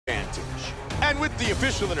And with the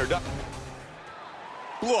official introduction,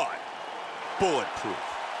 blood, bulletproof.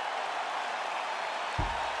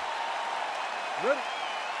 Ready?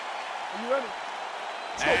 Are you ready?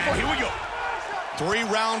 And here we go.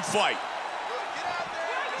 3-round fight.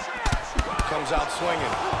 Comes out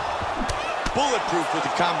swinging. Bulletproof with the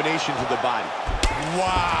combination to the body.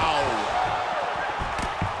 Wow.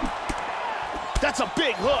 That's a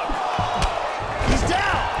big hook. He's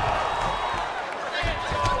down.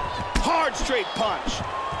 Hard straight punch.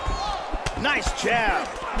 Nice jab.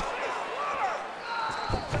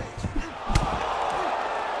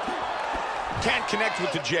 Can't connect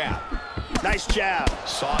with the jab. Nice jab.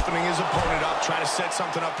 Softening his opponent up, trying to set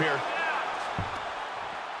something up here.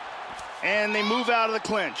 And they move out of the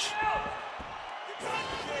clinch.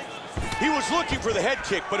 He was looking for the head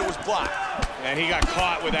kick, but it was blocked. And he got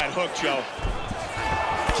caught with that hook, Joe.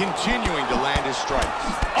 Continuing to land his strikes.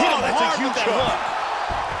 Oh, that's a huge hook.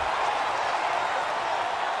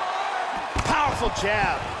 Powerful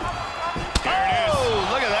jab. There it is.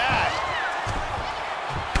 Oh, look at that.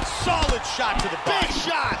 Solid shot to the body. Big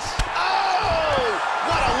shots. Oh,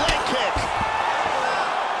 what a leg kick.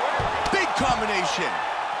 Big combination.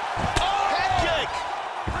 Oh, head kick.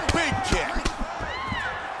 Big kick.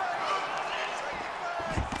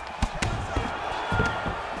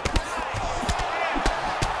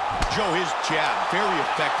 Joe, his jab, very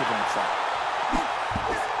effective in the fight.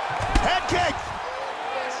 Head kick.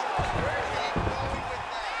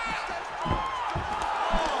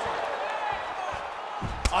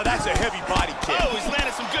 Oh, that's a heavy body kick. Oh, he's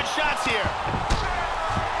landed some good shots here.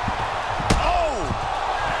 Oh!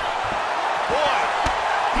 Boy,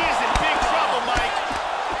 he is in big trouble, Mike.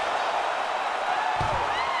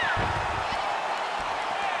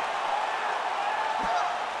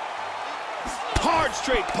 Hard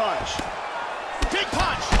straight punch. Big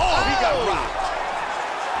punch. Oh, he got rocked.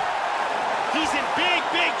 He's in big,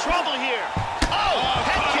 big trouble here. Oh,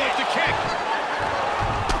 head kick. The kick.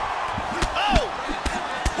 Oh,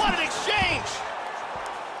 what an exchange.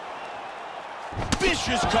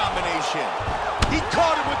 Vicious combination. He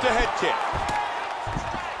caught him with the head kick.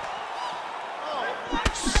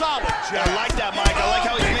 Solid jab. I like that, Mike. I like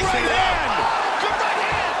how he's Big mixing right it up. hand. Good right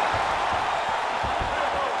hand.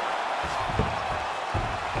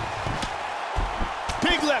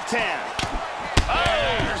 Big left hand.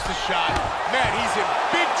 There's the shot. Man, he's in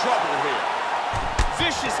big trouble here.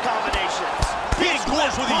 Vicious combinations. He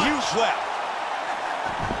scores with a huge left.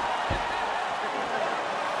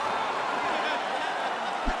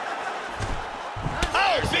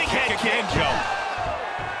 Oh, big head kick. Again, Joe.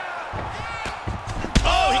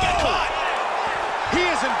 Oh, he got caught. He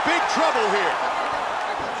is in big trouble here.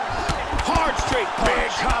 Hard straight punch.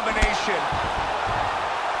 Big combination.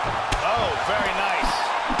 Oh, very nice.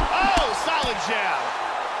 Oh, solid jab.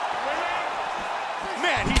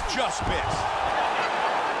 Man, he just missed.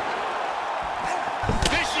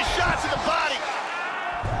 Vicious shots to the body.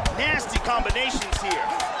 Nasty combinations here.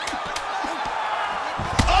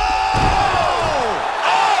 Oh!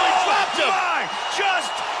 Oh, he dropped him. My,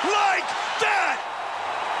 just like that.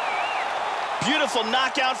 Beautiful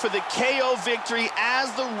knockout for the KO victory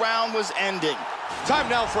as the round was ending. Time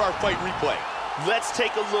now for our fight replay. Let's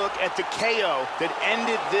take a look at the KO that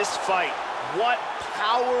ended this fight. What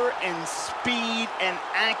power and speed and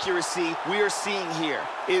accuracy we are seeing here.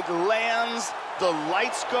 It lands, the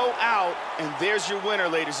lights go out, and there's your winner,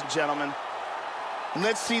 ladies and gentlemen. And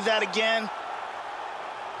let's see that again.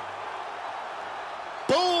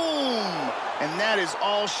 Boom! And that is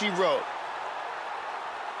all she wrote.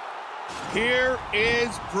 Here is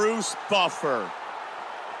Bruce Buffer.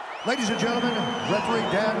 Ladies and gentlemen, referee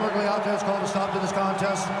Dan Mergliata has called a stop to this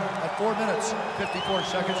contest at 4 minutes, 54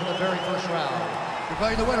 seconds in the very first round.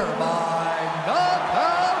 Declaring the winner by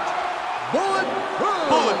knockout, Bulletproof.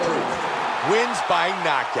 Bulletproof wins by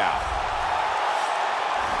knockout.